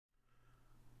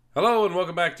Hello and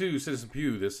welcome back to Citizen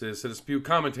Pew. This is Citizen Pew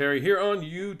commentary here on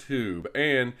YouTube.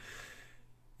 And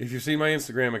if you've seen my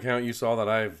Instagram account, you saw that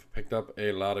I've picked up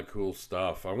a lot of cool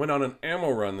stuff. I went on an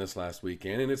ammo run this last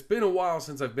weekend, and it's been a while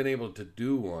since I've been able to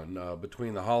do one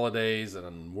between the holidays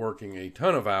and working a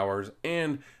ton of hours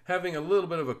and having a little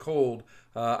bit of a cold.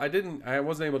 I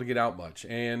wasn't able to get out much.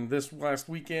 And this last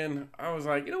weekend, I was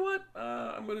like, you know what?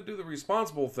 I'm going to do the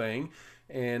responsible thing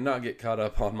and not get caught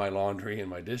up on my laundry and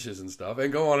my dishes and stuff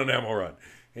and go on an ammo run.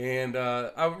 And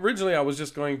originally I was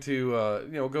just going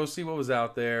to, go see what was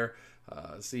out there,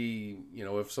 see,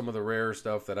 if some of the rare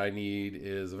stuff that I need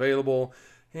is available.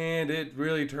 And it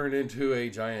really turned into a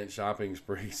giant shopping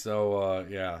spree. So,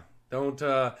 yeah. Don't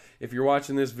if you're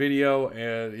watching this video,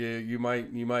 and you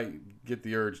might get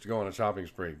the urge to go on a shopping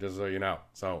spree, just so you know.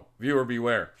 So viewer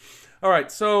beware. All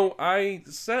right, so I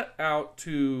set out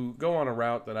to go on a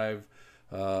route that I've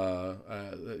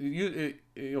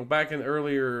back in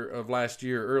earlier of last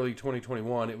year, early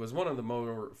 2021, it was one of the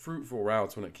more fruitful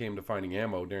routes when it came to finding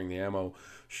ammo during the ammo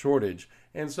shortage.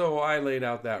 And so I laid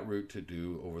out that route to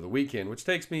do over the weekend, which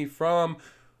takes me from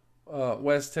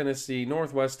West Tennessee,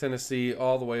 Northwest Tennessee,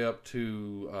 all the way up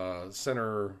to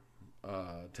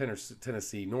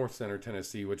Tennessee, North Center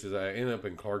Tennessee, which is I ended up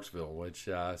in Clarksville. Which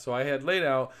so I had laid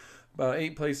out about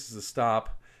 8 places to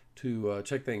stop to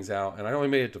check things out, and I only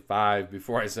made it to 5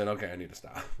 before I said, okay, I need to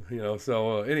stop.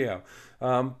 Anyhow,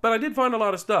 but I did find a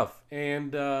lot of stuff,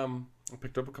 and I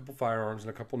picked up a couple firearms and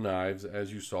a couple knives,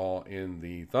 as you saw in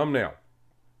the thumbnail.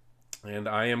 And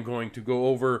I am going to go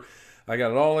over. I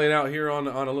got it all laid out here on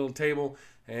a little table,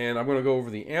 and I'm going to go over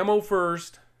the ammo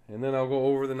first, and then I'll go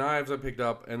over the knives I picked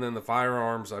up, and then the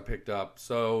firearms I picked up.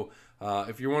 So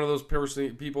if you're one of those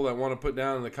people that want to put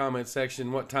down in the comment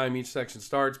section what time each section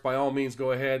starts, by all means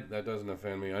go ahead. That doesn't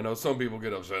offend me. I know some people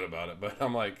get upset about it, but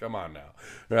I'm like, come on now,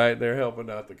 right? They're helping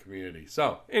out the community.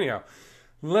 So anyhow,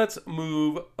 let's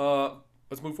move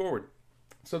forward.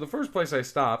 So the first place I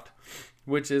stopped,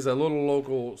 which is a little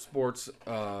local sports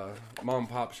mom and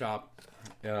pop shop,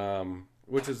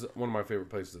 which is one of my favorite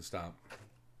places to stop.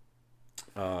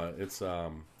 It's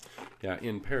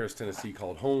in Paris, Tennessee,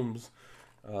 called Holmes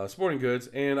Sporting Goods,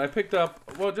 and I picked up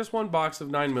just one box of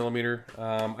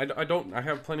 9mm. I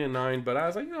have plenty of 9, but I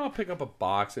was like, I'll pick up a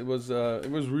box. It was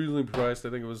reasonably priced. I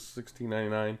think it was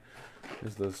 $16.99.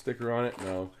 Is the sticker on it?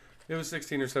 No, it was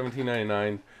 $16 or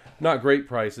 $17.99. Not great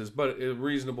prices, but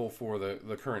reasonable for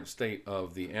the current state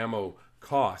of the ammo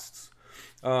costs.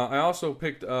 I also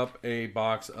picked up a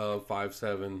box of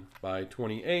 5.7 by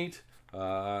 28.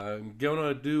 I'm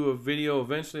gonna do a video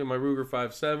eventually on my Ruger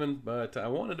 5.7, but I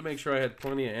wanted to make sure I had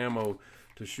plenty of ammo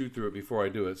to shoot through it before I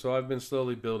do it. So I've been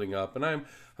slowly building up, and I'm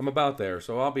about there.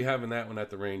 So I'll be having that one at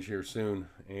the range here soon.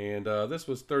 And this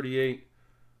was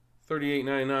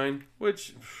 $38.99,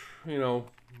 which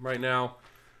right now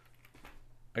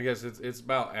I guess it's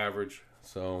about average.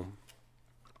 So,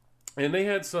 and they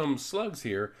had some slugs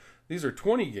here. These are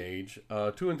 20 gauge, 2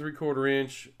 3/4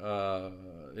 inch.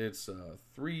 It's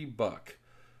 $3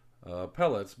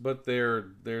 pellets, but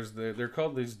they're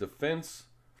called these defense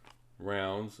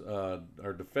rounds,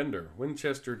 or Defender,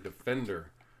 Winchester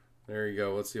Defender. There you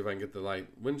go. Let's see if I can get the light.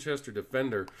 Winchester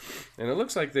Defender, and it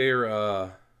looks like they're I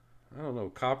don't know,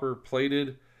 copper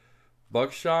plated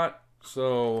buckshot.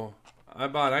 So I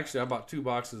bought 2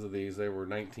 boxes of these. They were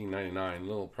 $19.99, a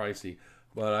little pricey,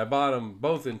 but I bought them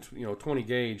both in 20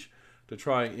 gauge to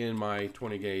try in my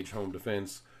 20 gauge home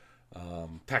defense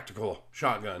tactical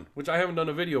shotgun, which I haven't done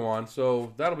a video on,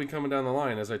 so that'll be coming down the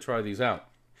line as I try these out.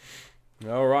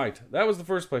 All right, that was the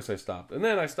first place I stopped, and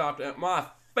then I stopped at my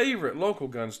favorite local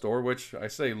gun store, which I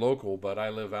say local, but I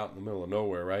live out in the middle of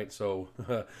nowhere, right? So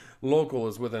local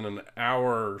is within an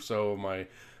hour or so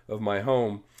of my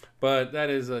home, but that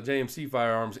is JMC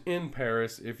Firearms in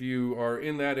Paris. If you are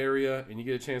in that area and you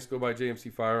get a chance to go by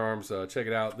JMC Firearms, check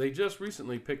it out. They just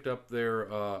recently picked up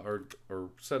their or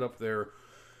set up their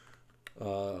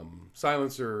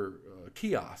silencer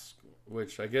kiosk,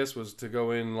 which I guess was to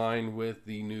go in line with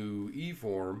the new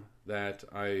E-form that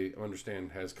I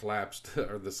understand has collapsed,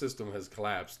 or the system has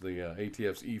collapsed, the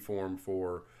ATF's E-form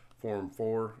for Form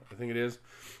 4, I think it is.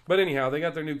 But anyhow, they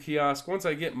got their new kiosk. Once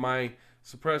I get my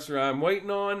suppressor I'm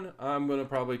waiting on, I'm going to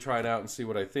probably try it out and see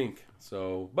what I think.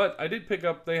 So, but I did pick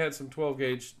up, they had some 12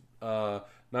 gauge 9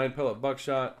 pellet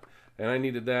buckshot, and I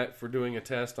needed that for doing a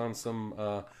test on some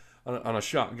on a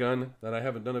shotgun that I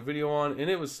haven't done a video on, and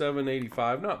it was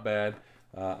 $7.85, not bad.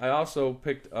 I also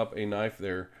picked up a knife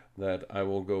there that I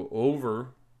will go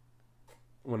over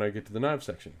when I get to the knife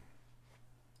section.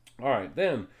 All right,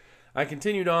 then I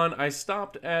continued on. I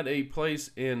stopped at a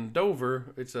place in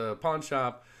Dover. It's a pawn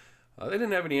shop They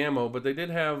didn't have any ammo, but they did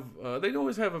have, they'd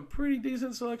always have a pretty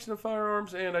decent selection of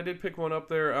firearms, and I did pick one up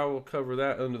there. I will cover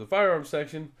that under the firearms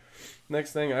section.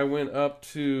 Next thing, I went up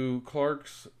to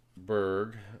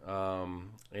Clarksburg,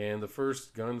 and the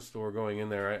first gun store going in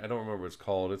there, I don't remember what it's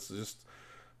called.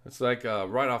 It's like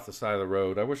right off the side of the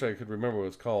road. I wish I could remember what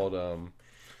it's called,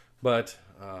 but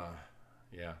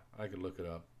yeah, I could look it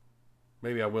up.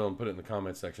 Maybe I will and put it in the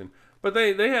comment section. But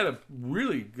they had a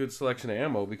really good selection of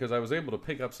ammo because I was able to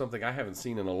pick up something I haven't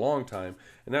seen in a long time,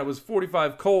 and that was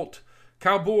 45 Colt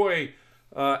Cowboy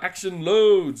action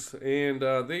loads, and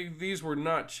these were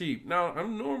not cheap. Now,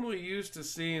 I'm normally used to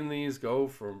seeing these go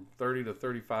from 30 to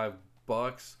 35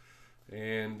 bucks,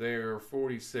 and they're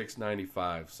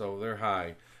 $46.95, so they're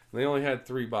high. And they only had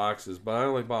 3 boxes, but I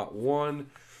only bought one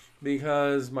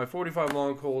because my 45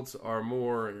 long Colts are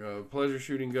more pleasure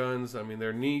shooting guns. I mean,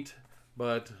 they're neat,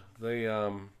 but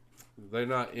they're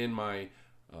not in my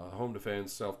home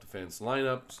defense, self-defense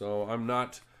lineup, so I'm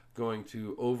not going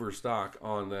to overstock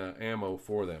on the ammo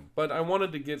for them. But I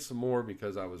wanted to get some more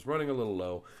because I was running a little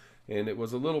low, and it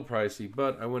was a little pricey,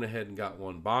 but I went ahead and got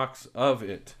 1 box of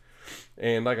it.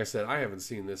 And like I said, I haven't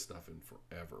seen this stuff in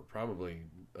forever, probably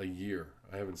a year.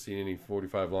 I haven't seen any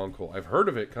 45 long Colt. I've heard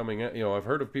of it coming out, I've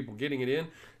heard of people getting it in,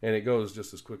 and it goes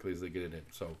just as quickly as they get it in.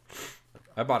 So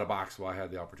I bought a box while I had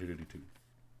the opportunity to.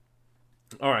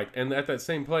 All right, and at that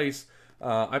same place,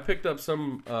 I picked up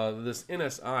some this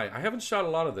NSI. I haven't shot a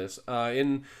lot of this.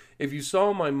 If you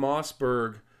saw my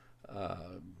Mossberg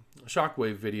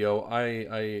shockwave video,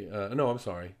 no, I'm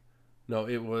sorry, no,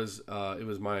 it was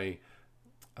my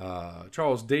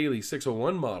Charles Daly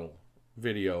 601 model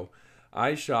video.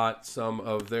 I shot some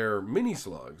of their mini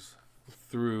slugs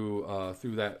through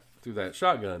that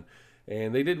shotgun,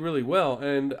 and they did really well.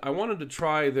 And I wanted to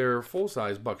try their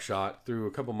full-size buckshot through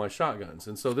a couple of my shotguns.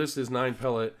 And so this is 9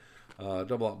 pellet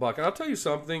double-aught buck. And I'll tell you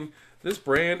something. This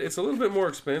brand, it's a little bit more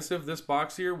expensive. This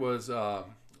box here was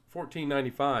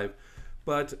 $14.95,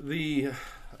 but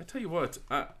I tell you what,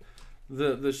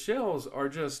 the shells are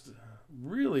just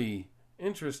really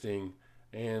interesting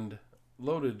and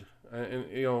loaded,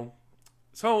 and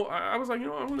so I was like,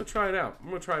 I'm going to try it out.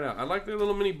 I like their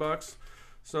little mini bucks,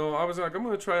 so I was like, I'm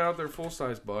going to try out their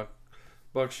full-size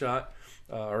buckshot,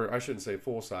 or I shouldn't say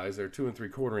full-size, they're 2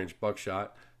 3/4 inch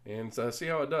buckshot, and see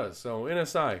how it does. So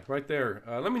NSI right there.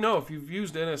 Let me know if you've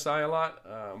used NSI a lot.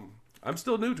 I'm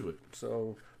still new to it,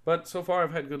 but so far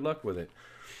I've had good luck with it.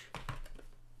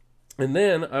 And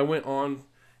then I went on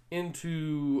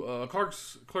into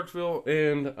Clarksville,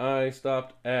 and I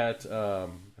stopped at I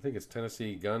think it's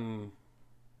Tennessee Gun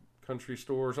Country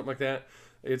Store or something like that.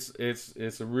 It's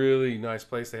a really nice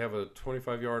place. They have a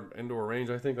 25-yard indoor range,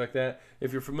 I think, like that.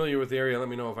 If you're familiar with the area, let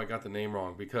me know if I got the name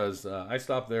wrong, because I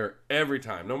stop there every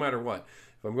time, no matter what.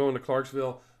 If I'm going to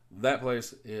Clarksville, that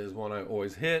place is one I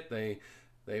always hit.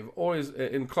 They've always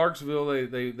in Clarksville.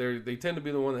 They tend to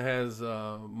be the one that has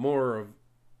more of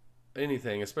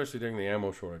anything, especially during the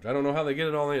ammo shortage. I don't know how they get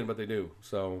it all in, but they do.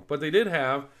 So, but they did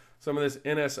have some of this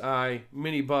NSI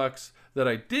mini bucks that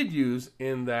I did use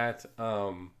in that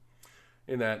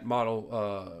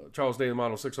model, Charles Daly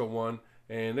model 601,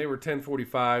 and they were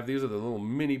 $10.45. These are the little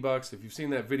mini bucks. If you've seen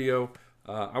that video,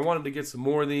 I wanted to get some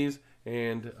more of these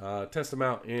and test them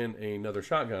out in another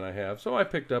shotgun I have. So I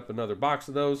picked up another box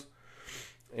of those,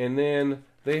 and then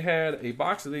they had a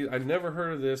box of these. I've never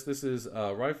heard of this. This is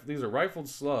these are rifled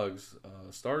slugs,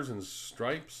 Stars and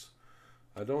Stripes.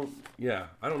 I don't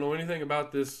know anything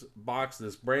about this box,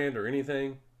 this brand, or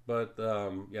anything. But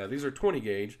yeah, these are 20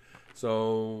 gauge.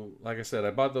 So like I said,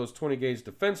 I bought those 20 gauge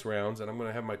defense rounds, and I'm going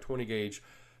to have my 20 gauge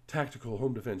tactical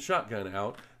home defense shotgun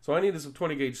out. So I needed some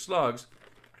 20 gauge slugs.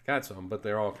 I got some, but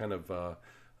they're all kind of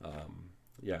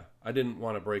yeah, I didn't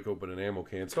want to break open an ammo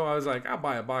can. So I was like, I'll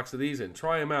buy a box of these and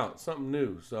try them out, something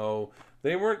new. So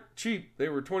they weren't cheap. They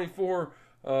were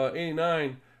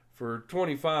 $24.89 for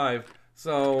 25.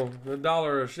 So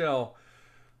 $1 a shell.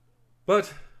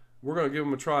 But we're going to give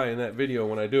them a try in that video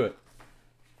when I do it.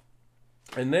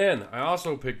 And then I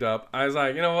also picked up, I was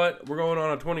like, you know what? We're going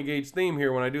on a 20 gauge theme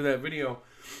here when I do that video.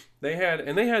 They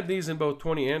had these in both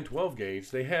 20 and 12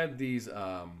 gauge. They had these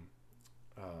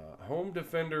Home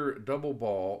Defender double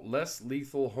ball, less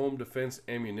lethal home defense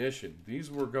ammunition.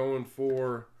 These were going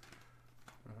for,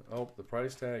 oh, the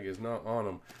price tag is not on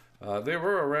them. They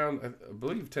were around, I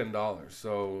believe, $10.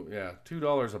 So yeah,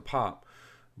 $2 a pop.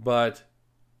 But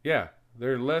yeah,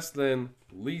 they're less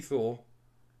lethal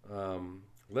home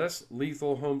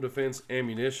defense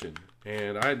ammunition.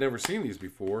 And I had never seen these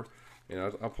before. And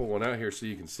I'll pull one out here so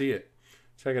you can see it.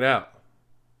 Check it out.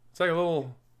 It's like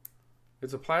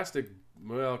it's a plastic,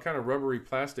 well, kind of rubbery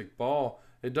plastic ball.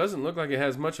 It doesn't look like it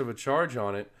has much of a charge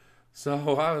on it,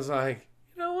 So I was like,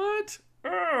 you know what?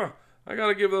 I got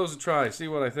to give those a try, see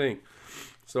what I think.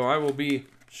 So I will be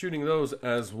shooting those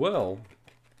as well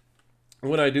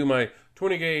when I do my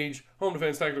 20 gauge home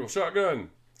defense tactical shotgun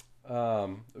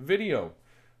video.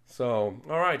 So,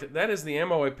 all right, that is the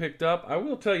ammo I picked up. I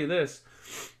will tell you this.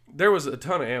 There was a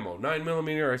ton of ammo.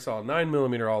 9mm, I saw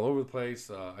 9mm all over the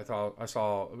place. I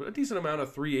saw a decent amount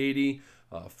of 380,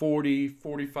 40,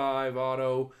 45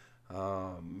 auto.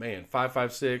 Man,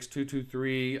 5.56,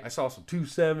 223. I saw some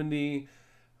 270.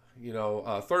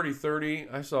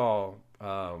 30-30. I saw,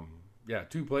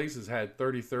 two places had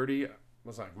 30-30. I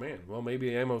was like, man, well,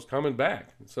 maybe ammo's coming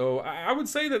back. So I would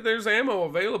say that there's ammo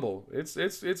available. It's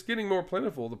getting more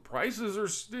plentiful. The prices are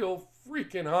still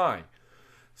freaking high.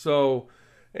 So,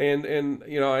 and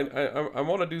I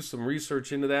want to do some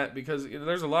research into that because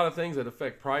there's a lot of things that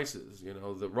affect prices.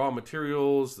 The raw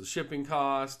materials, the shipping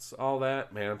costs, all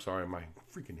that. Man, I'm sorry, my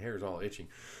freaking hair's all itching.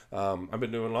 I've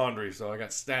been doing laundry, so I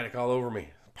got static all over me.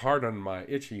 Pardon my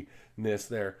itchiness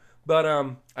there. But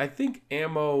I think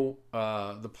ammo,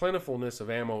 the plentifulness of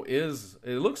ammo it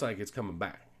looks like it's coming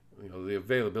back, the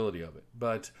availability of it.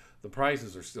 But the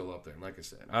prices are still up there. And like I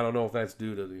said, I don't know if that's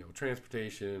due to,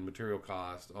 transportation, material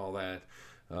cost, all that.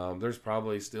 There's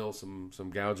probably still some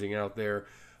gouging out there.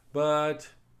 But,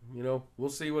 we'll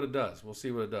see what it does. We'll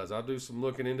see what it does. I'll do some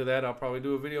looking into that. I'll probably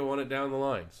do a video on it down the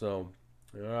line. So,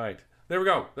 all right. There we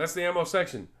go. That's the ammo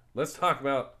section. Let's talk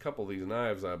about a couple of these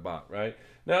knives I bought, right?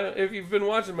 Now, if you've been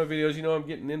watching my videos, I'm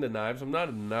getting into knives. I'm not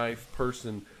a knife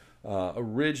person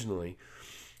originally.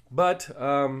 But,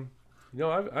 I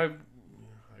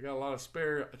got a lot of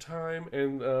spare time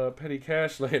and petty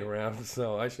cash laying around,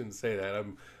 so I shouldn't say that.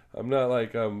 I'm not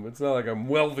like, it's not like I'm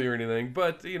wealthy or anything,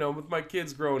 but, with my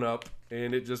kids growing up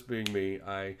and it just being me,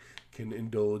 I can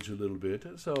indulge a little bit.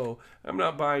 So I'm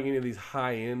not buying any of these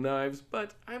high-end knives,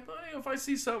 but if I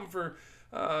see something for...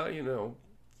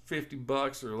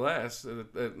 $50 or less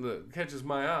that catches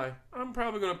my eye, I'm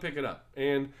probably going to pick it up.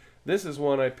 And this is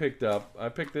one I picked up. I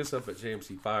picked this up at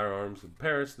JMC Firearms in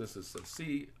Paris. This is a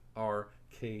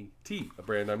CRKT, a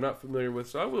brand I'm not familiar with,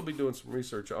 so I will be doing some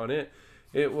research on it.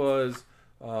 It was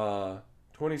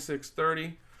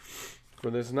 $26.30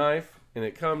 for this knife, and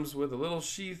it comes with a little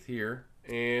sheath here,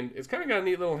 and it's kind of got a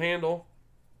neat little handle.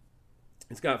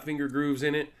 It's got finger grooves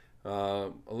in it,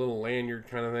 a little lanyard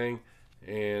kind of thing,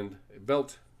 and a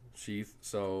belt sheath.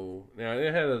 So now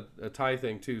it had a tie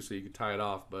thing too, so you could tie it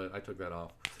off, but I took that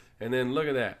off. And then look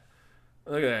at that.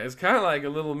 It's kind of like a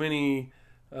little mini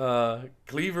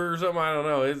cleaver or something. I don't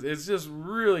know. It's just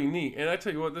really neat. And I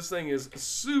tell you what, this thing is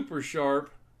super sharp.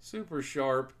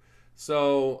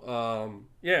 So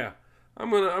yeah, I'm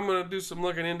gonna do some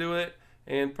looking into it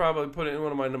and probably put it in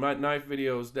one of my knife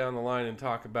videos down the line and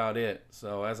talk about it.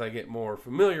 So as I get more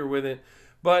familiar with it,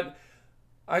 but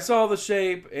I saw the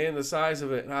shape and the size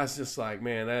of it, and I was just like,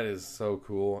 man, that is so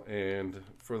cool. And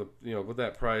for the, with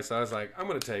that price, I was like, I'm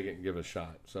going to take it and give it a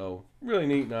shot. So, really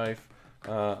neat knife.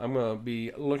 I'm going to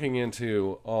be looking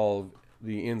into all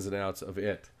the ins and outs of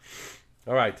it.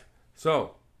 All right.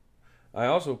 So, I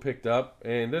also picked up,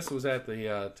 and this was at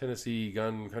the Tennessee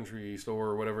Gun Country store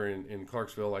or whatever in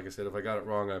Clarksville. Like I said, if I got it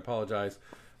wrong, I apologize.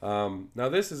 Now,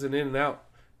 this is an in and out,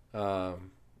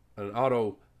 an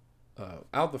auto,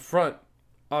 out the front,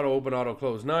 auto open, auto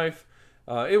close knife.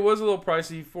 It was a little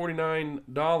pricey,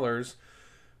 $49.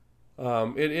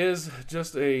 It is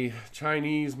just a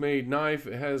Chinese made knife.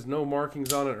 It has no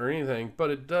markings on it or anything, but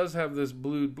it does have this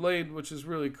blued blade, which is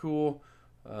really cool.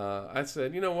 I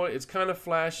said, you know what, it's kind of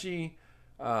flashy.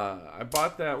 I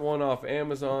bought that one off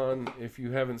Amazon if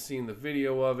you haven't seen the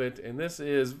video of it, and this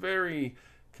is very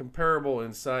comparable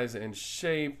in size and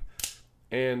shape,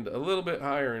 and a little bit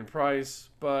higher in price,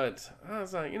 but I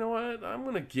was like, you know what, I'm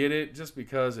gonna get it just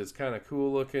because it's kind of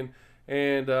cool looking,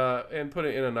 and put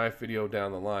it in a knife video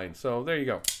down the line. So there you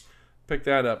go, pick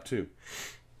that up too.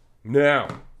 Now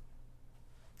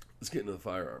let's get into the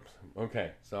firearms.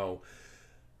 Okay, so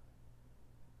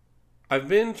I've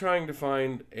been trying to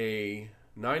find a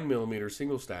 9mm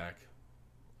single stack,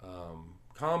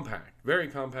 compact, very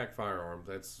compact firearm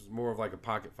that's more of like a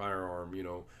pocket firearm,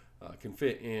 can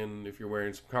fit in if you're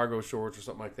wearing some cargo shorts or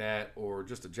something like that, or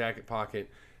just a jacket pocket.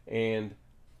 And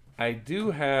I do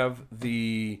have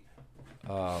the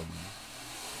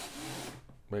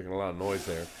making a lot of noise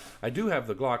there. I do have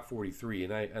the Glock 43,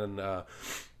 and I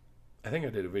think I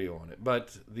did a video on it.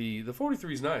 But the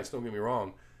 43 is nice, don't get me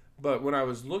wrong. But when I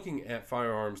was looking at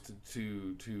firearms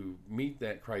to meet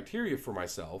that criteria for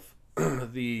myself,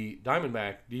 the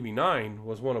Diamondback DB9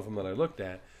 was one of them that I looked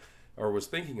at or was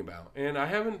thinking about. And I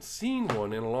haven't seen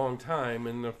one in a long time,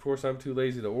 and of course I'm too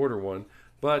lazy to order one.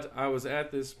 But I was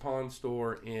at this pawn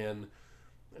store in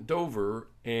Dover,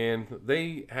 and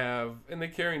they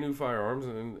carry new firearms,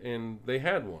 and they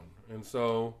had one. And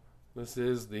so this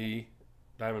is the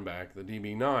Diamondback, the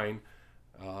DB9.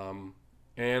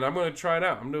 And I'm going to try it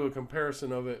out. I'm going to do a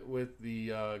comparison of it with the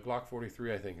Glock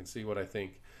 43, I think, and see what I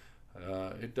think.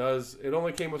 It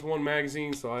only came with one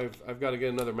magazine, so I've got to get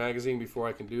another magazine before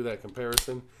I can do that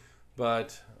comparison.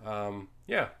 But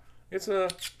yeah, it's a,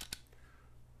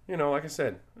 like I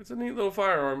said, it's a neat little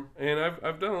firearm, and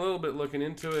I've done a little bit looking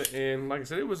into it, and like I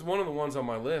said, it was one of the ones on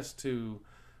my list to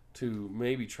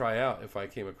maybe try out if I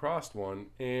came across one.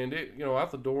 And it,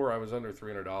 out the door I was under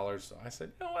 $300, so I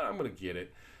said, you know what, I'm going to get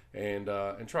it and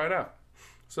try it out.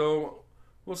 So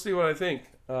we'll see what I think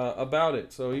about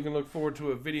it. So you can look forward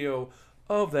to a video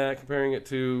of that, comparing it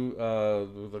to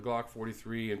the Glock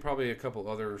 43 and probably a couple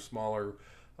other smaller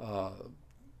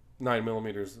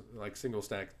 9mm, like single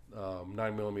stack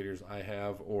 9mm I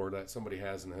have, or that somebody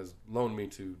has and has loaned me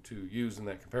to use in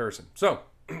that comparison. So,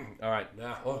 all right,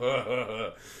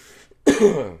 now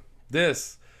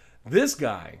this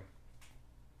guy,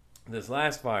 this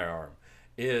last firearm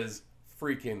is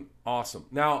freaking awesome.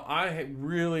 Now, I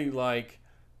really like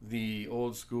the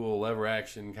old school lever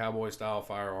action cowboy style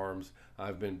firearms.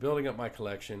 I've been building up my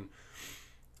collection,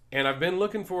 and I've been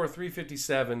looking for a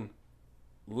 357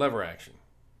 lever action.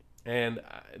 And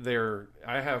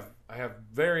I have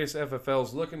various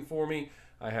FFLs looking for me.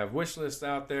 I have wish lists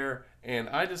out there, and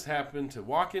I just happened to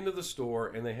walk into the store,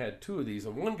 and they had two of these,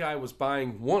 and one guy was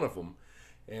buying one of them.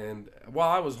 And while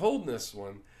I was holding this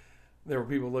one, there were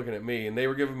people looking at me, and they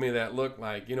were giving me that look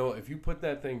like, if you put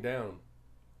that thing down,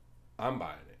 I'm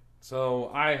buying it.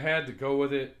 So I had to go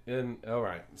with it, and all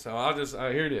right. So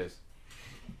here it is.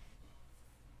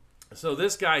 So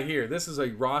this guy here, this is a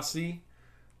Rossi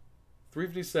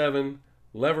 357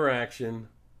 lever action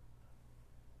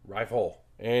rifle,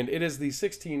 and it is the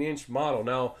 16-inch model.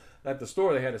 Now, at the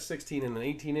store they had a 16 and an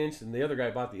 18-inch, and the other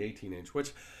guy bought the 18-inch,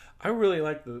 which I really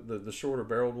like the shorter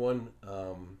barreled one.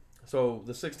 So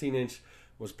the 16-inch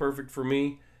was perfect for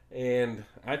me, and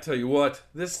I tell you what,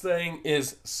 this thing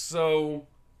is so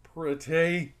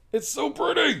pretty. It's so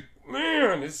pretty,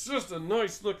 man. It's just a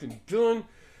nice looking gun,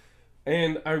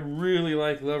 and I really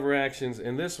like lever actions,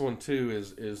 and this one too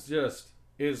is just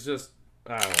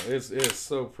I don't know, it's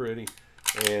so pretty,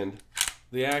 and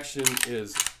the action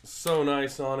is so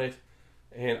nice on it,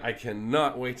 and I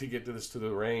cannot wait to get to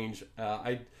the range.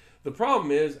 The problem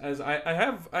is, as I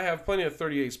have plenty of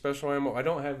 38 special ammo. I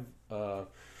don't have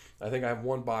I think I have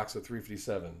one box of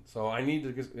 357, so I need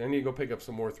to go pick up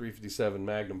some more 357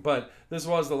 Magnum. But this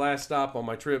was the last stop on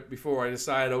my trip before I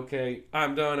decided, okay,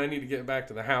 I'm done. I need to get back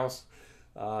to the house.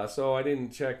 So I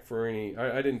didn't check for any.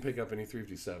 I didn't pick up any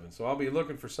 357. So I'll be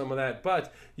looking for some of that.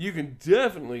 But you can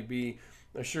definitely be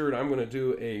assured I'm going to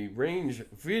do a range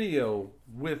video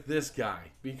with this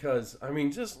guy, because I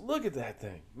mean, just look at that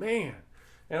thing, man.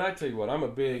 And I tell you what, I'm a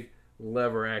big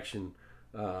lever action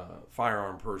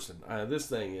firearm person. This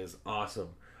thing is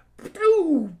awesome.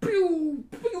 Pew, pew,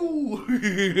 pew.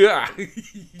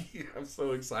 I'm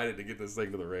so excited to get this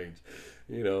thing to the range.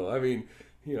 I mean,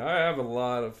 I have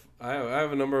I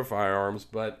have a number of firearms,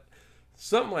 but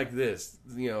something like this,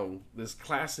 this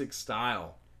classic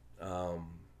style, I don't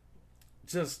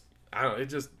know, it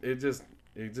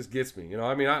just gets me.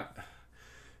 I mean,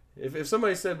 if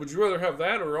somebody said, would you rather have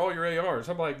that or all your ARs?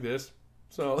 I'm like this.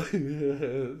 So,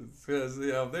 because,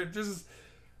 they're just,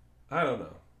 I don't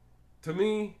know. To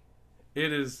me,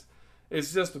 it's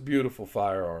just a beautiful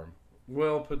firearm.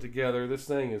 Well put together. This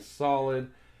thing is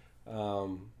solid.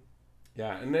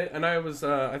 Yeah, and I was,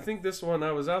 I think this one,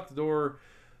 I was out the door,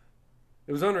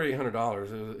 it was under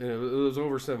 $800. It was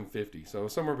over $750, so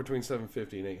somewhere between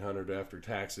 $750 and $800 after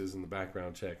taxes and the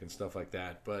background check and stuff like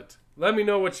that. But let me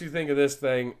know what you think of this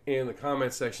thing in the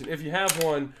comment section. If you have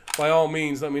one, by all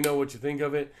means, let me know what you think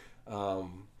of it.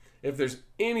 If there's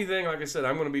anything, like I said,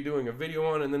 I'm going to be doing a video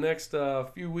on in the next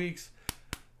few weeks,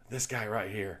 this guy right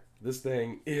here. This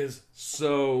thing is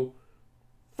so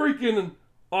freaking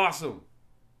awesome.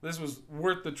 This was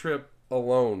worth the trip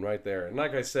alone right there. And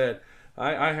like I said,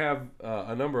 I have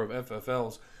a number of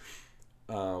FFLs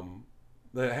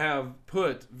that have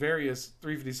put various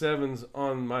 357s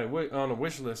on a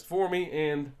wish list for me,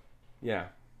 and yeah,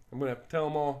 I'm gonna have to tell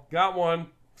them all. Got one.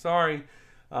 Sorry.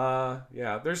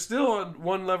 Yeah, there's still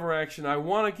one lever action I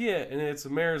want to get, and it's a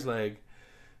mare's leg.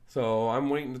 So I'm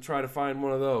waiting to try to find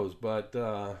one of those. But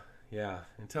yeah,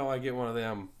 until I get one of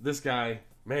them, this guy,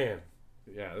 man,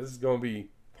 yeah, this is gonna be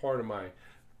part of my.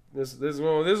 This is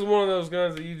one of those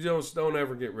guns that you just don't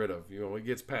ever get rid of. It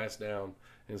gets passed down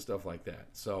and stuff like that.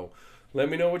 So let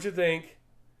me know what you think.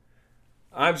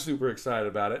 I'm super excited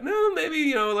about it. No, maybe,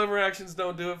 you know, lever actions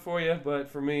don't do it for you, but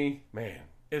for me, man,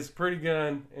 it's a pretty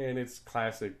gun and it's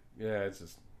classic. Yeah, it's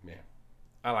just, man,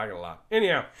 I like it a lot.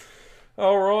 Anyhow,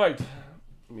 all right,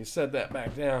 let me set that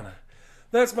back down.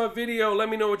 That's my video. Let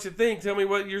me know what you think. Tell me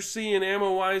what you're seeing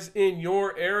ammo-wise in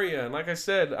your area. And like I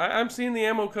said, I'm seeing the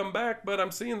ammo come back, but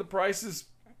I'm seeing the prices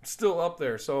still up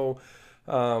there. So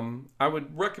I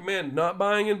would recommend not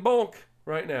buying in bulk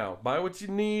right now. Buy what you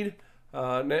need.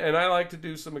 And I like to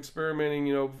do some experimenting,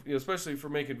 you know, especially for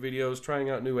making videos, trying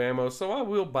out new ammo. So I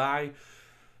will buy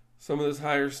some of this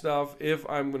higher stuff if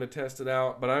I'm going to test it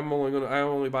out. But I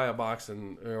only buy a box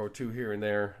or two here and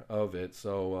there of it.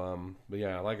 So, but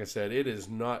yeah, like I said, it is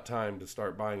not time to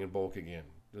start buying in bulk again.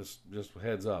 Just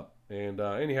heads up. And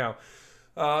anyhow,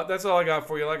 that's all I got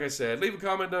for you. Like I said, leave a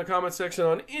comment in the comment section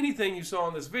on anything you saw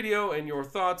in this video and your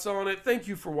thoughts on it. Thank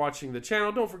you for watching the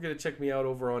channel. Don't forget to check me out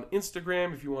over on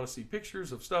Instagram if you want to see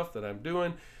pictures of stuff that I'm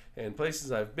doing and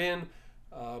places I've been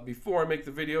before I make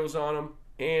the videos on them.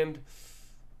 And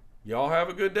y'all have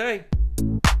a good day.